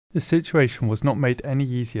The situation was not made any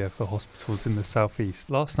easier for hospitals in the southeast.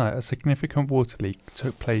 Last night, a significant water leak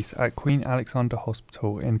took place at Queen Alexandra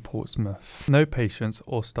Hospital in Portsmouth. No patients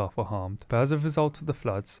or staff were harmed, but as a result of the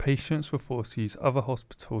floods, patients were forced to use other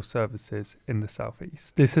hospital services in the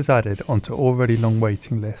southeast. This has added onto already long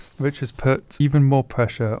waiting lists, which has put even more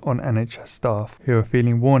pressure on NHS staff who are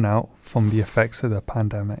feeling worn out from the effects of the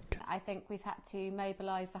pandemic. I think we've had to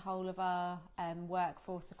mobilise the whole of our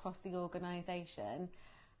workforce across the organisation.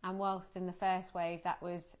 And whilst in the first wave that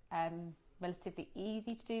was relatively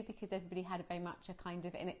easy to do because everybody had very much a kind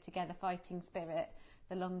of in it together fighting spirit,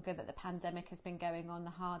 the longer that the pandemic has been going on, the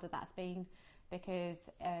harder that's been because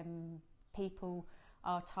people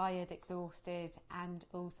are tired, exhausted and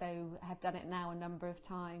also have done it now a number of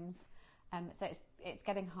times. So it's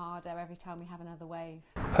getting harder every time we have another wave.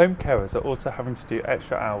 Home carers are also having to do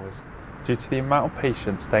extra hours due to the amount of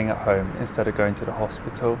patients staying at home instead of going to the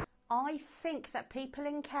hospital. I think that people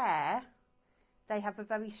in care, they have a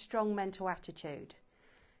very strong mental attitude.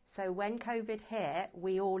 So when COVID hit,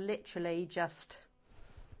 we all literally just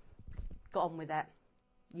got on with it.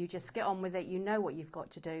 You just get on with it, you know what you've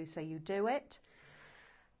got to do, so you do it.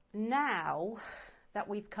 Now that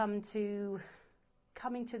we've coming to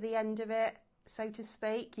the end of it, so to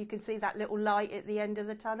speak, you can see that little light at the end of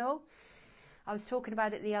the tunnel. I was talking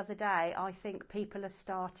about it the other day. I think people are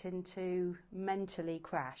starting to mentally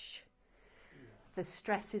crash. The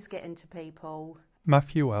stress is getting to people.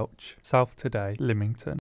 Matthew Welch, South Today, Lymington.